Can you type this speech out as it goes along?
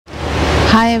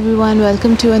Hi everyone,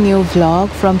 welcome to a new vlog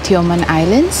from Tioman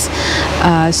Islands.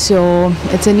 So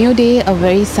it's a new day, a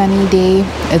very sunny day.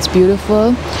 It's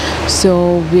beautiful.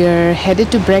 So we're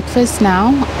headed to breakfast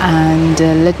now, and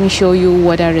let me show you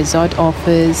what our resort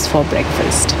offers for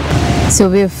breakfast. So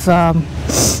we've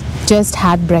just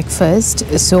had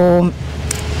breakfast. So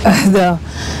the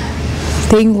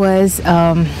thing was,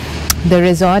 the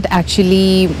resort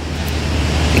actually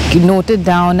noted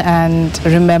down and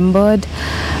remembered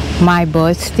my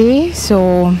birthday,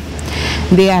 so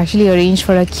they actually arranged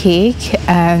for a cake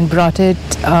and brought it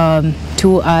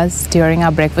to us during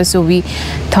our breakfast. So we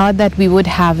thought that we would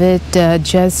have it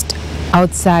just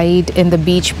outside in the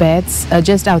beach beds,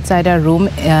 just outside our room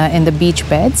in the beach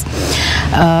beds,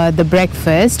 the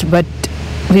breakfast. But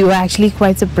we were actually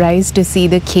quite surprised to see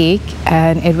the cake,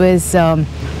 and it was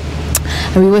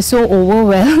we were so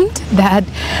overwhelmed that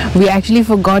we actually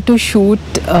forgot to shoot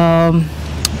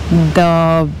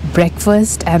the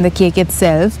breakfast and the cake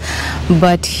itself.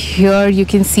 But here you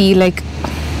can see like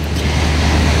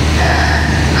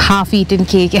half eaten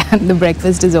cake and the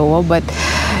breakfast is over. But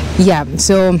yeah,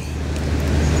 so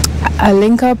I'll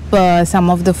link up some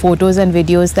of the photos and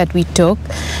videos that we took,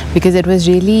 because it was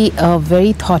really a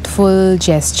very thoughtful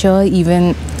gesture.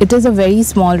 Even it is a very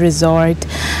small resort,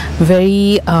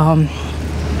 very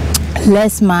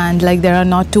less manned, like there are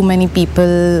not too many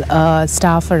people,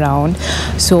 staff around.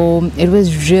 So it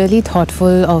was really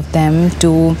thoughtful of them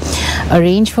to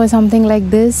arrange for something like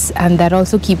this, and that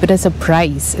also keep it a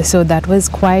surprise. So that was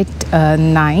quite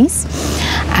nice.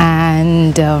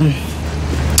 And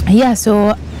yeah,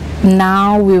 so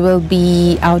now we will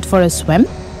be out for a swim.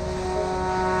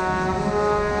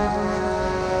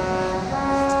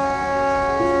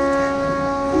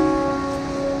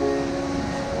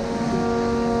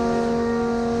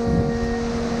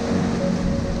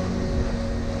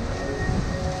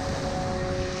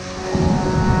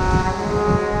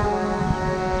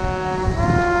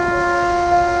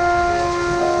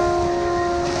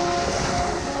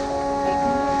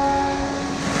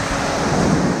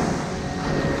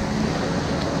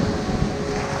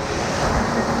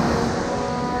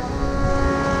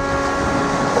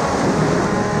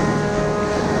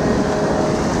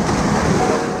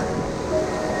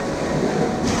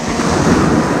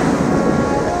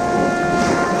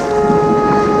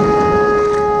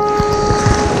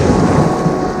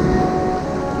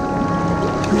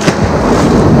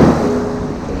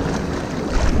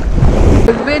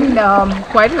 It's been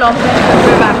quite a long time since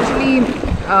we've actually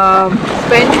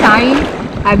spent time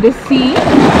at the sea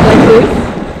like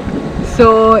this.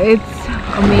 So it's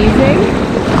amazing,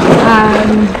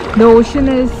 and the ocean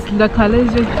the color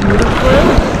is just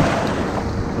beautiful.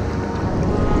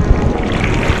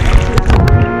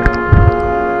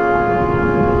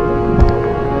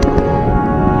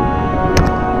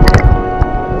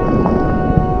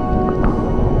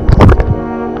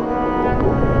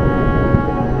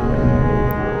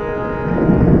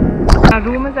 Our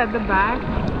room is at the back.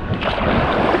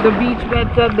 The beach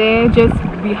beds are there. Just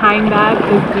behind that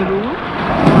is the room.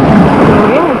 So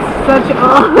yeah, it's such a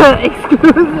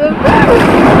exclusive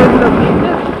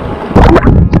location.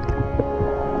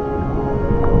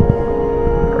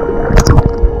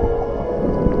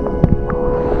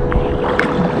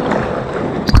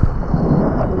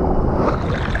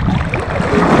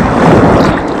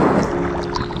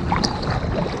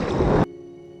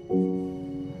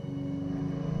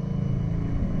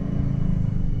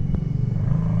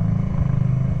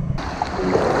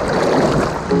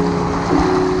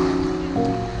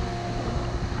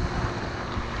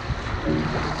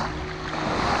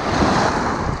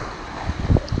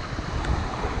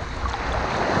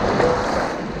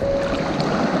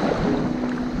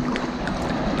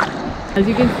 As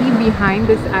you can see, behind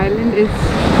this island is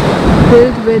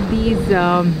filled with these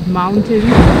mountains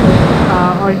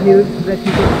or hills that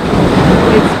you can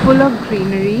see. It's full of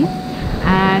greenery,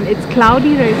 and it's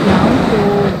cloudy right now, so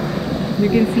you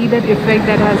can see that effect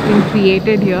that has been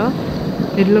created here.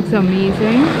 It looks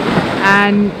amazing,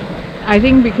 and I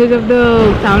think because of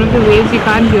the sound of the waves you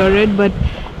can't hear it, but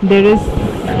there is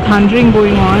thundering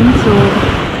going on, so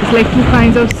it's like two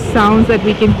kinds of sounds that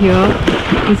we can hear.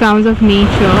 The sounds of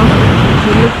nature.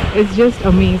 It's just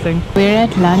amazing. We're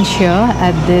at lunch here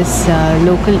at this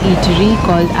local eatery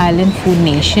called Island Food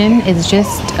Nation. It's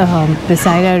just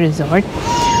beside our resort.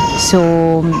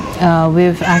 So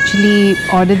we've actually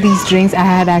ordered these drinks. I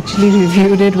had actually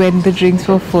reviewed it when the drinks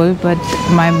were full, but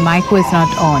my mic was not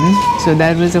on, so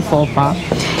that was a faux pas.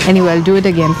 Anyway, I'll do it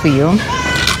again for you.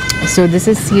 So this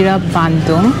is syrup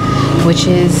bandung, which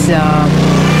is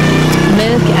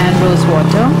milk and rose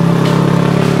water.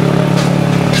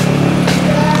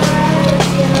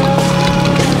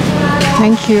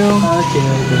 Thank you.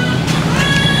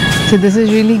 So this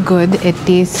is really good. It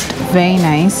tastes very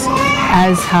nice,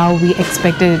 as how we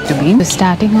expected it to be. So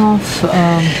starting off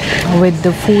with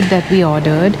the food that we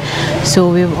ordered. So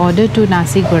we've ordered 2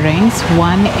 nasi gorengs.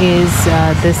 One is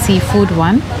the seafood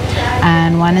one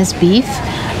and one is beef.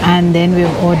 And then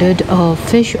we've ordered a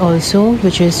fish also,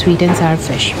 which is sweet and sour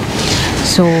fish.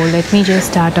 So let me just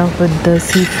start off with the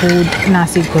seafood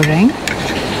nasi goreng.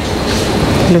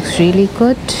 Looks really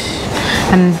good.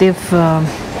 And they've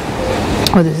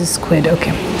oh, this is squid.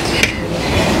 Okay,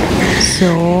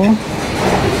 so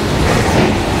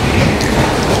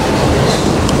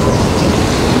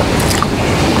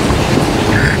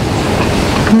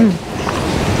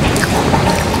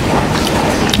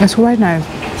it's quite nice.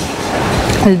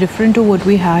 It's different to what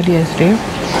we had yesterday.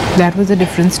 That was a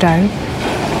different style.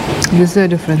 This is a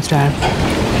different style.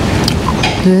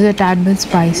 This is a tad bit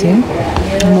spicy,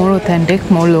 more authentic,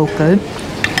 more local.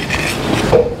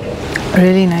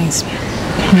 Really nice.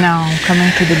 Now coming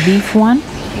to the beef one.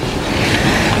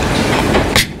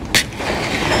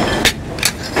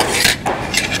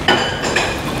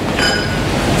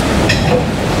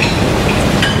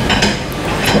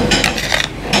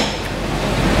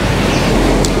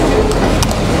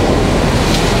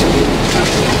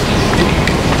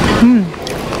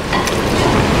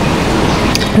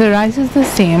 The rice is the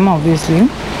same, obviously.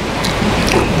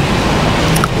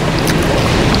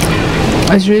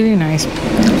 It's really nice.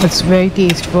 It's very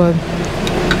tasteful,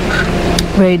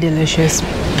 very delicious.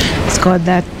 It's got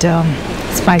that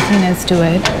spiciness to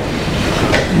it,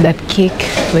 that kick,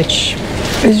 which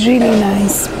is really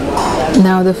nice.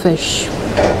 Now the fish.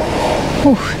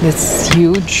 Oh, that's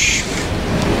huge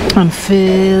and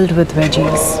filled with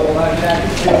veggies.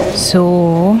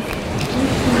 So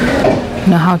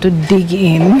now how to dig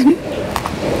in.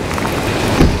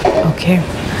 Okay,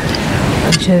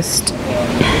 just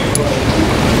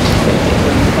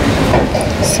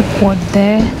support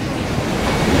there.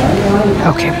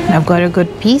 Okay, I've got a good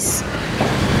piece.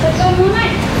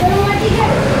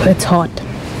 It's hot.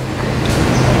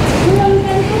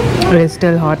 It is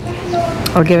still hot.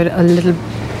 I'll give it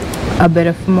a bit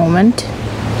of a moment.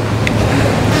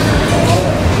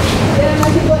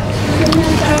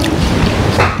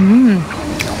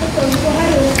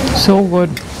 So good.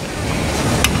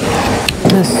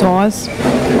 The sauce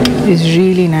is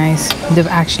really nice. They've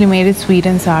actually made it sweet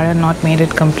and sour and not made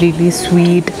it completely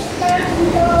sweet.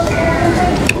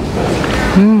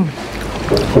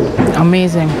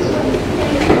 Amazing.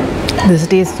 This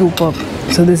tastes superb.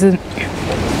 So this is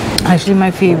actually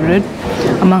my favorite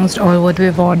amongst all what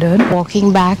we've ordered.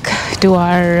 Walking back to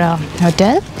our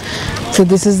hotel. So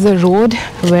this is the road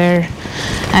where,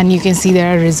 and you can see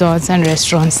there are resorts and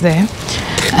restaurants there.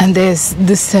 And there's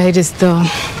this side is the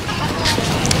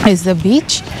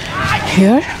beach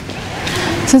here.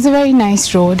 So it's a very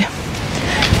nice road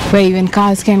where even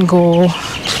cars can go.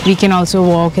 We can also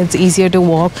walk. It's easier to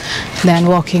walk than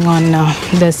walking on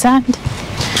the sand.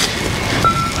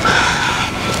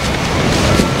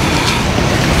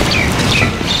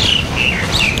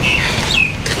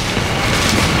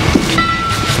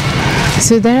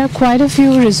 So there are quite a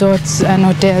few resorts and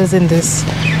hotels in this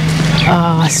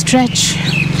stretch.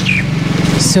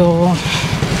 So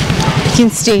you can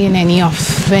stay in any one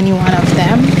of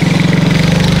them.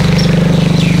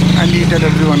 And eat at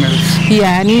everyone else.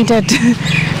 Yeah, and eat at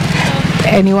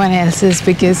anyone else's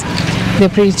because they're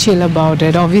pretty chill about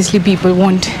it. Obviously, people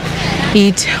won't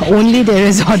eat only their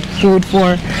resort food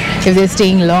for if they're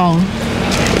staying long.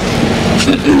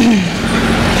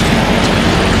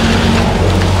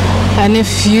 And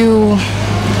if you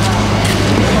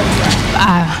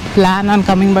plan on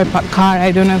coming by car,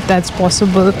 I don't know if that's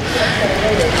possible.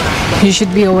 You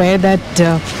should be aware that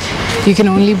you can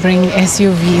only bring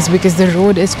SUVs because the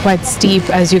road is quite steep,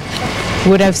 as you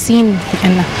would have seen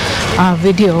in our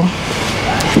video.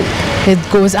 It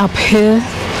goes uphill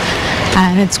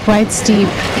and it's quite steep,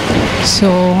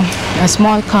 so a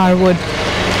small car would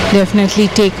definitely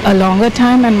take a longer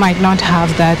time and might not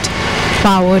have that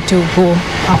power to go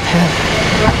uphill.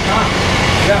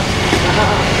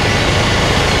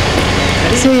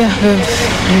 So yeah, we've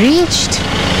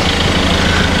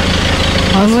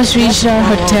almost reached our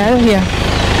hotel here.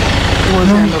 Towards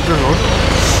the end of the road.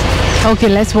 Okay,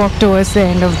 let's walk towards the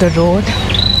end of the road.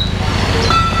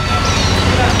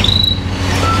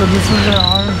 So this is where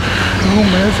our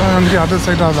room is, and on the other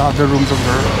side are the other rooms of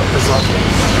the resort.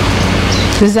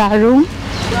 This is our room,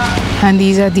 and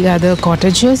these are the other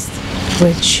cottages,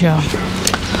 which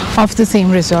of the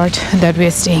same resort that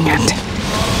we're staying at.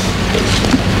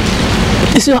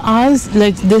 So ours,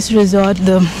 like this resort,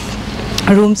 the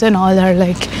rooms and all are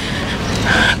like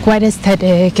quite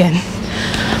aesthetic and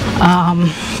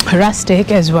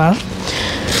rustic as well,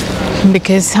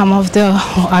 because some of the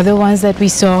other ones that we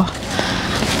saw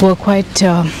were quite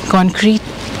concrete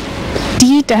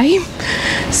tea type.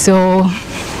 So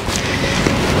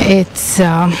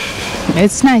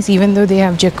it's nice, even though they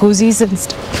have jacuzzis and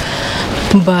stuff.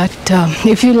 But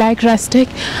if you like rustic,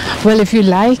 well, if you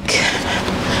like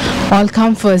all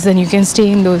comforts, then you can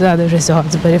stay in those other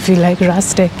resorts. But if you like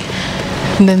rustic,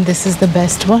 then this is the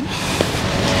best one.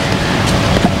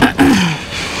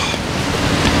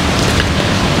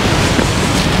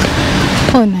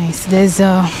 Oh, nice. There's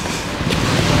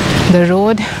the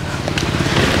road.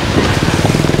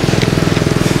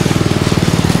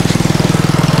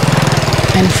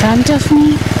 In front of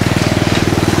me.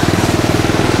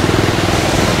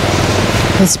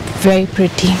 It's very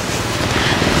pretty.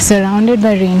 Surrounded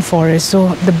by rainforest.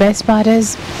 So the best part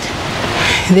is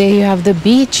there you have the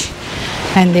beach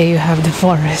and there you have the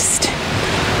forest.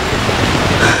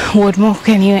 What more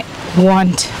can you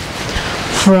want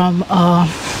from a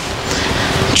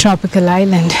tropical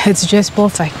island? It's just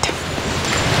perfect.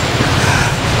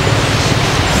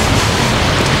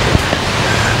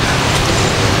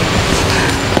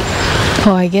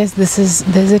 Oh, I guess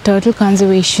there's a turtle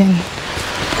conservation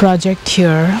project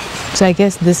here. So I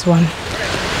guess this one.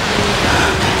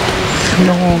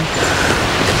 No,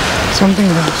 something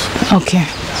else. Okay.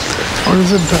 Or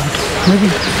is it that? Maybe,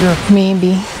 yeah.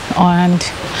 Maybe. And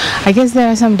I guess there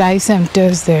are some dive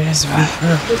centers there as well.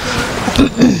 Yeah.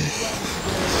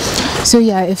 So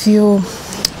yeah, if you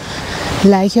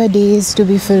like your days to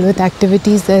be filled with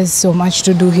activities, there's so much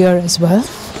to do here as well.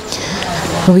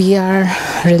 We are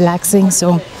relaxing,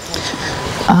 so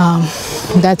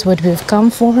that's what we've come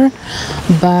for.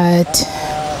 But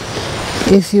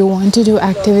if you want to do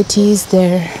activities,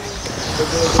 there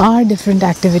are different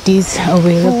activities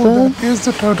available. Oh, that is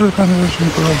the turtle conservation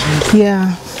project.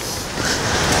 Yeah.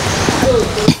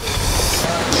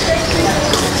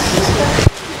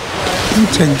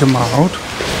 Check them out.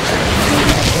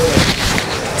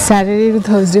 Saturday to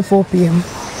Thursday, 4 p.m.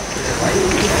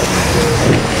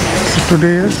 So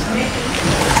today is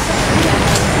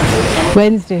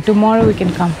Wednesday. Tomorrow we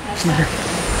can come.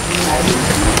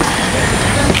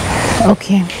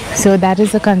 Okay, so that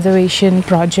is a conservation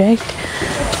project.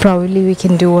 Probably we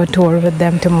can do a tour with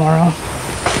them tomorrow.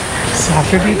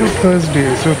 Saturday to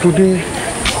Thursday. So today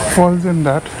falls in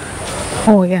that.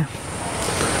 Oh yeah.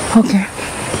 Okay.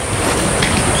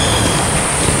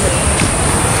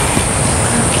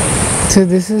 So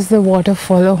this is the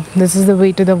waterfall. Oh, this is the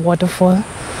way to the waterfall.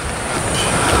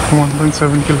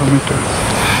 1.7 kilometers.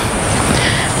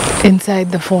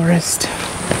 Inside the forest.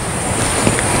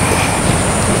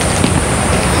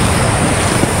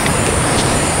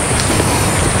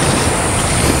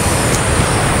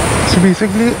 So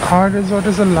basically our resort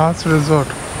is the last resort.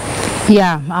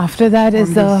 Yeah, after that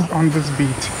is on this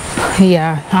beach.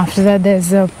 Yeah, after that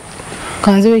there's a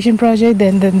conservation project,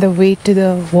 then the way to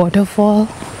the waterfall.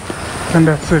 And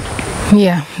that's it.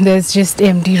 Yeah, there's just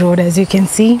empty road, as you can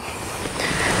see.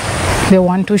 There are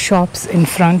 1-2 shops in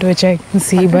front which I can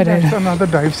see, but that's another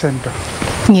dive center.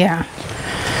 yeah.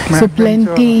 So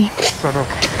plenty sort of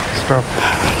stuff.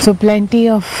 So plenty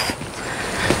of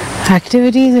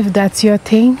activities if that's your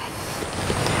thing.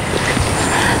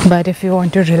 But if you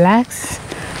want to relax,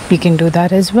 you can do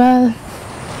that as well.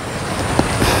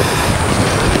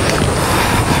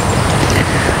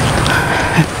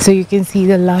 So you can see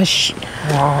the lush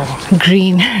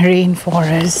green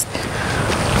rainforest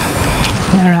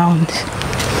around.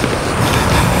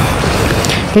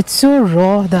 It's so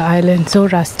raw, the island, so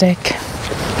rustic.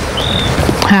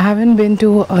 I haven't been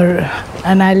to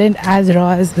an island as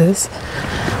raw as this.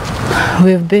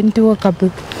 We've been to a couple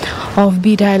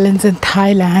offbeat islands in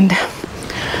Thailand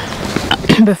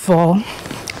before,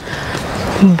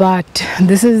 but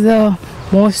this is the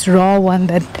most raw one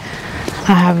that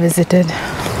I have visited.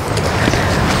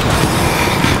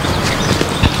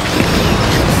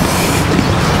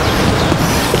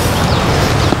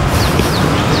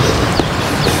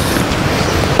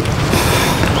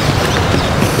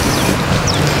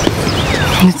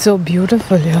 It's so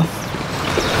beautiful here.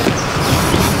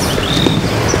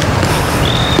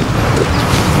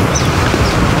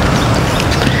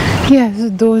 Yes,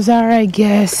 those are, I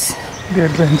guess, the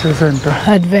adventure center.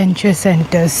 Adventure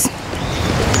centers,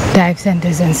 dive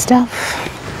centers and stuff.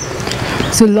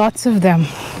 So lots of them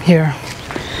here.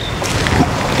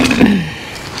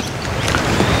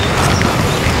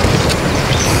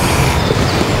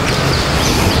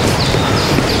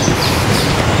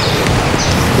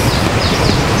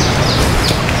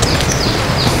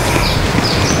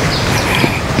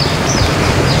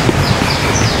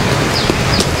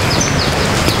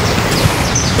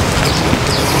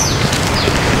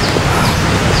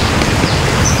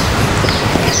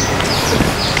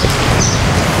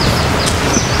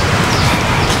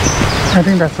 I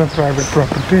think that's a private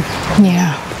property.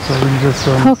 Yeah. So we'll just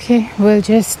Okay, we'll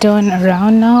just turn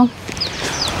around now,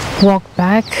 walk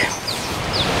back.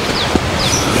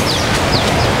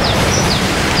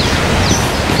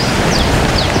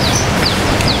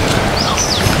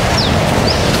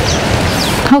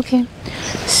 Okay,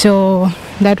 so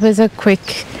that was a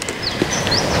quick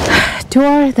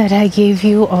tour that I gave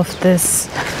you of this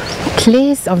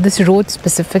place, of this road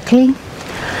specifically.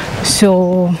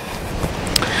 So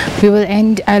I'll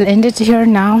end it here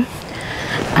now,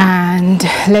 and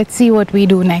let's see what we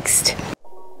do next.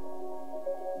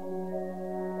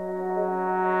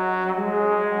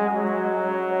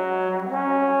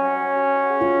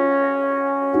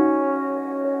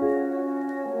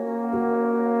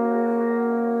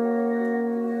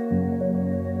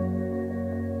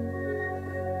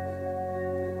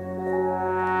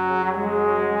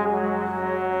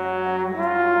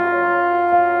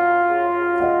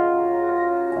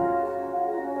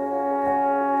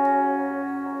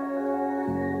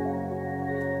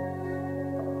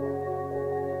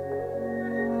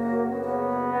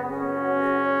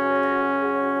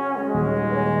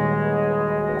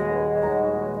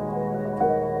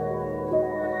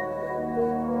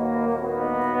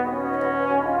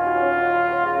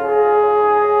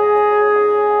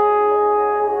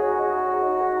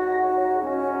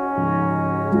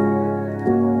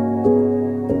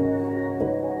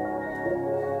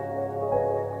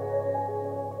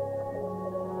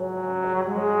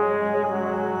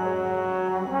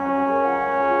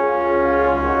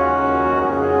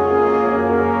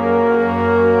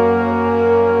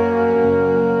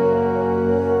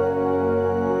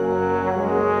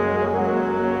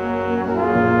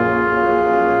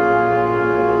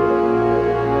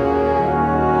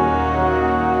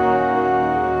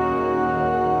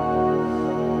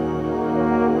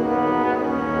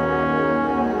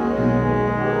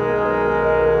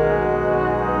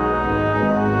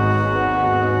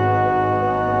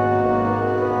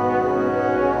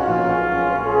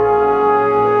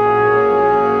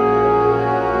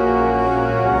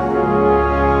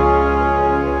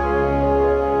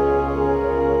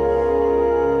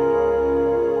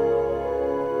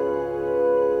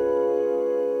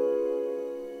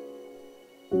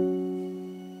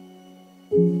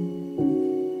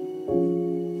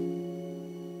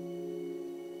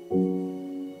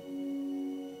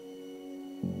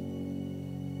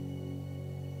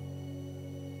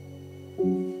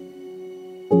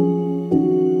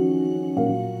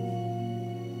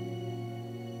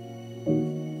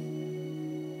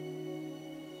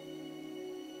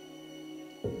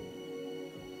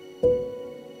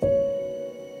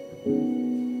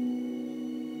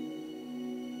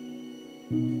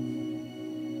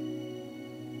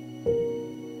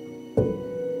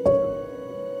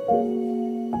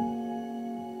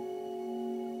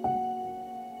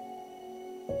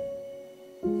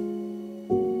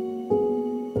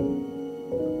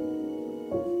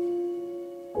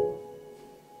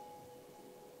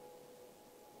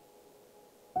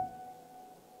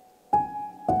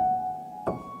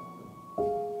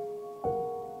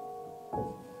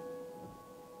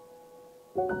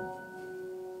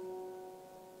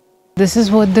 This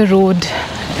is what the road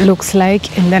looks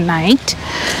like in the night.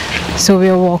 So we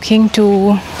are walking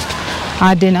to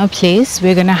our dinner place.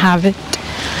 We're gonna have it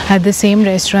at the same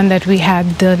restaurant that we had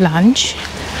the lunch.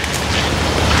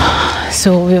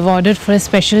 So we've ordered for a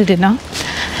special dinner.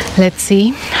 Let's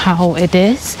see how it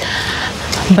is.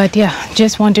 But yeah,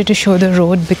 just wanted to show the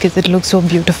road because it looks so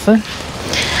beautiful.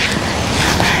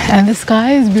 And the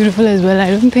sky is beautiful as well. I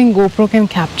don't think GoPro can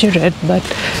capture it, but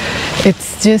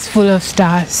it's just full of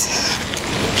stars.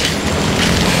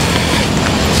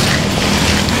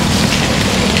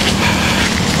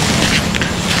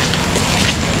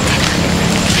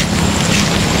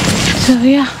 So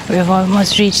yeah, we've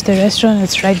almost reached the restaurant.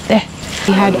 It's right there.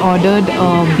 We had ordered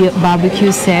a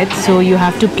barbecue set, so you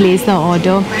have to place the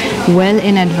order well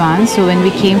in advance. So when we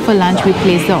came for lunch, we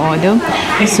placed the order.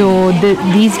 So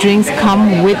these drinks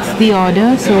come with the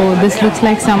order. So this looks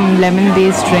like some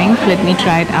lemon-based drink. Let me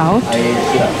try it out.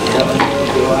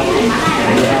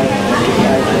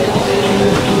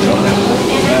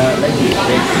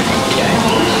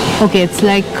 Okay, it's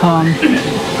like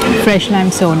fresh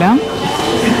lime soda.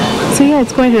 So yeah,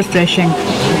 it's quite refreshing.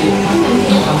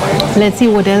 Let's see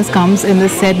what else comes in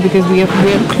this set because we are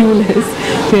clueless.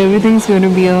 So everything's going to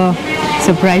be a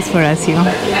surprise for us here.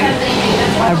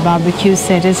 Our barbecue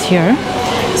set is here.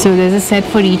 So there's a set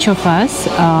for each of us.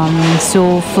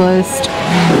 So first,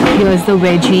 here's the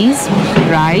veggies,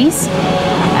 rice,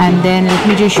 and then let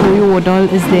me just show you what all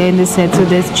is there in the set. So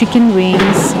there's chicken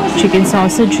wings, chicken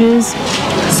sausages,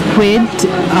 squid,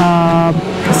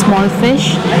 small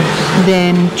fish,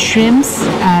 then shrimps,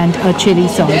 and a chili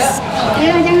sauce.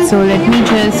 So let me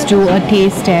just do a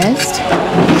taste test.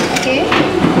 Okay.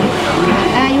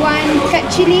 You want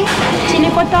cut chili? Chili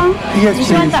potong? Yes, This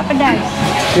please. one tak pedas.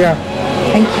 Yeah.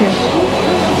 Thank you.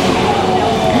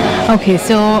 Okay,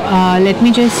 so let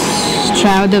me just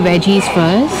try out the veggies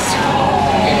first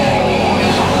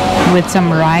with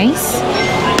some rice.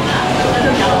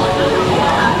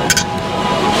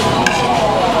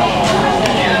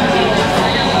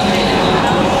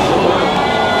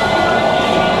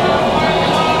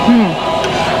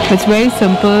 It's very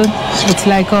simple. It's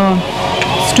like a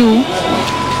stew.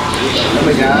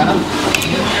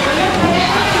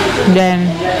 Then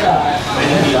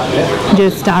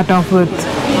just start off with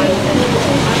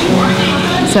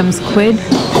some squid.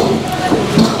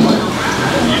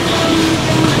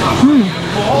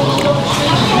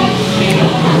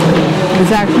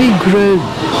 It's actually grilled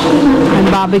and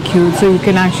barbecued, so you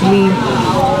can actually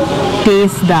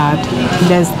taste that.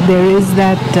 There is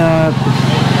that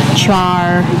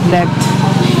char that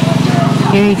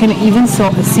you can even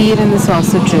see it in the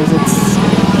sausages. It's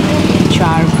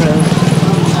char grilled.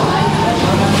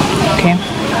 Okay.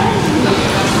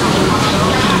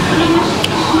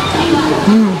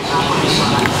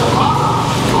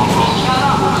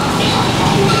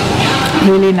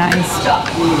 Really nice.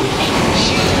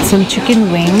 Some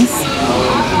chicken wings.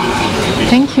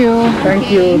 Thank you. Thank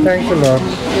you. Thanks a lot.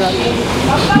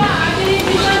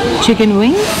 Chicken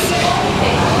wings.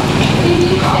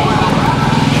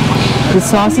 The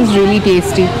sauce is really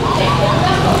tasty.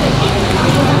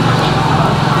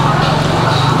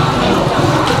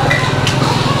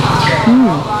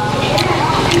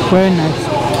 Very nice.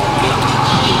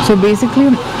 So basically,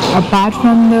 apart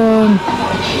from the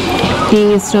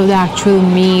taste of the actual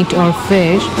meat or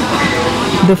fish,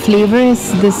 the flavor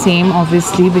is the same,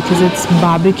 obviously, because it's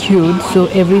barbecued, so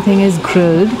everything is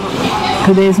grilled,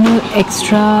 so there's no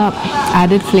extra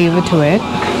added flavor to it.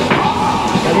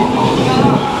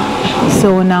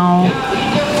 So now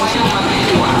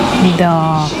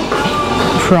the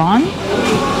prawn.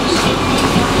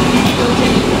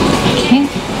 Okay.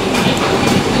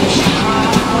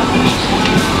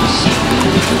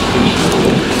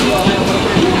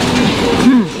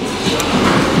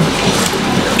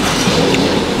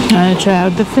 I'll try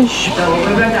out the fish.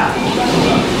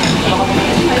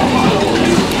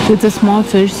 It's a small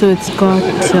fish, so it's got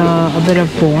a bit of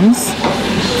bones.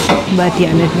 But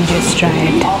yeah, let me just try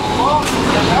it.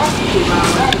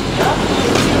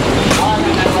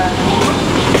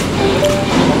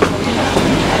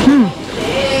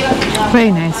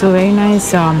 Very nice. So very nice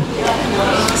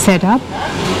setup.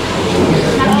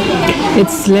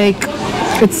 It's like,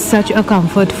 it's such a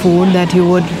comfort food that you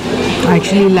would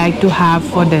actually like to have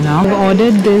for dinner. We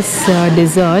ordered this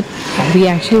dessert. We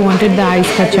actually wanted the ice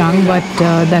kachang, but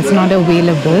that's not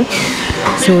available.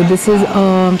 So this is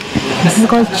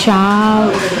called cha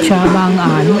bang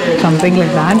an, something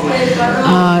like that.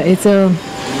 It's a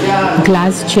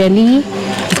glass jelly.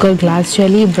 It's called glass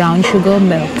jelly, brown sugar,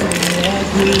 milk.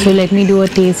 So let me do a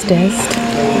taste test.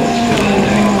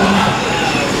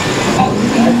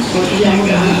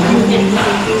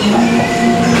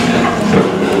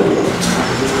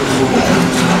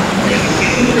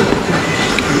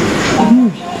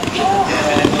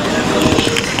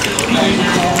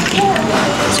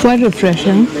 It's quite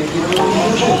refreshing.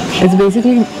 It's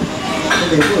basically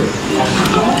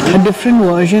a different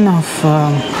version of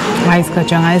ice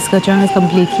kachang. Ice kachang is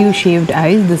completely shaved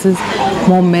ice. This is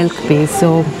more milk based.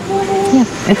 So yeah,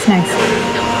 it's nice.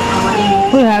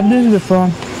 We have this before.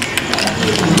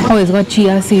 Oh, it's got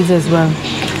chia seeds as well.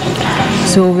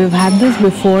 So we've had this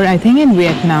before, I think in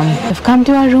Vietnam. We've come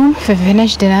to our room. We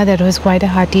finished dinner. That was quite a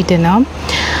hearty dinner.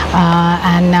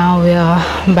 And now we are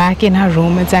back in our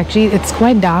room. It's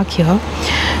quite dark here.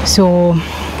 So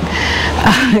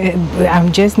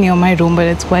I'm just near my room, but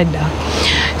it's quite dark.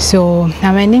 So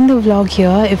I'm ending the vlog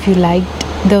here. If you liked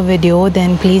the video,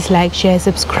 then please like, share,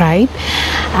 subscribe.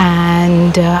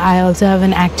 And I also have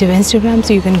an active Instagram,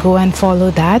 so you can go and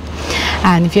follow that.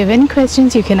 And if you have any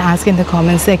questions, you can ask in the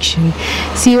comment section.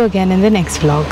 See you again in the next vlog.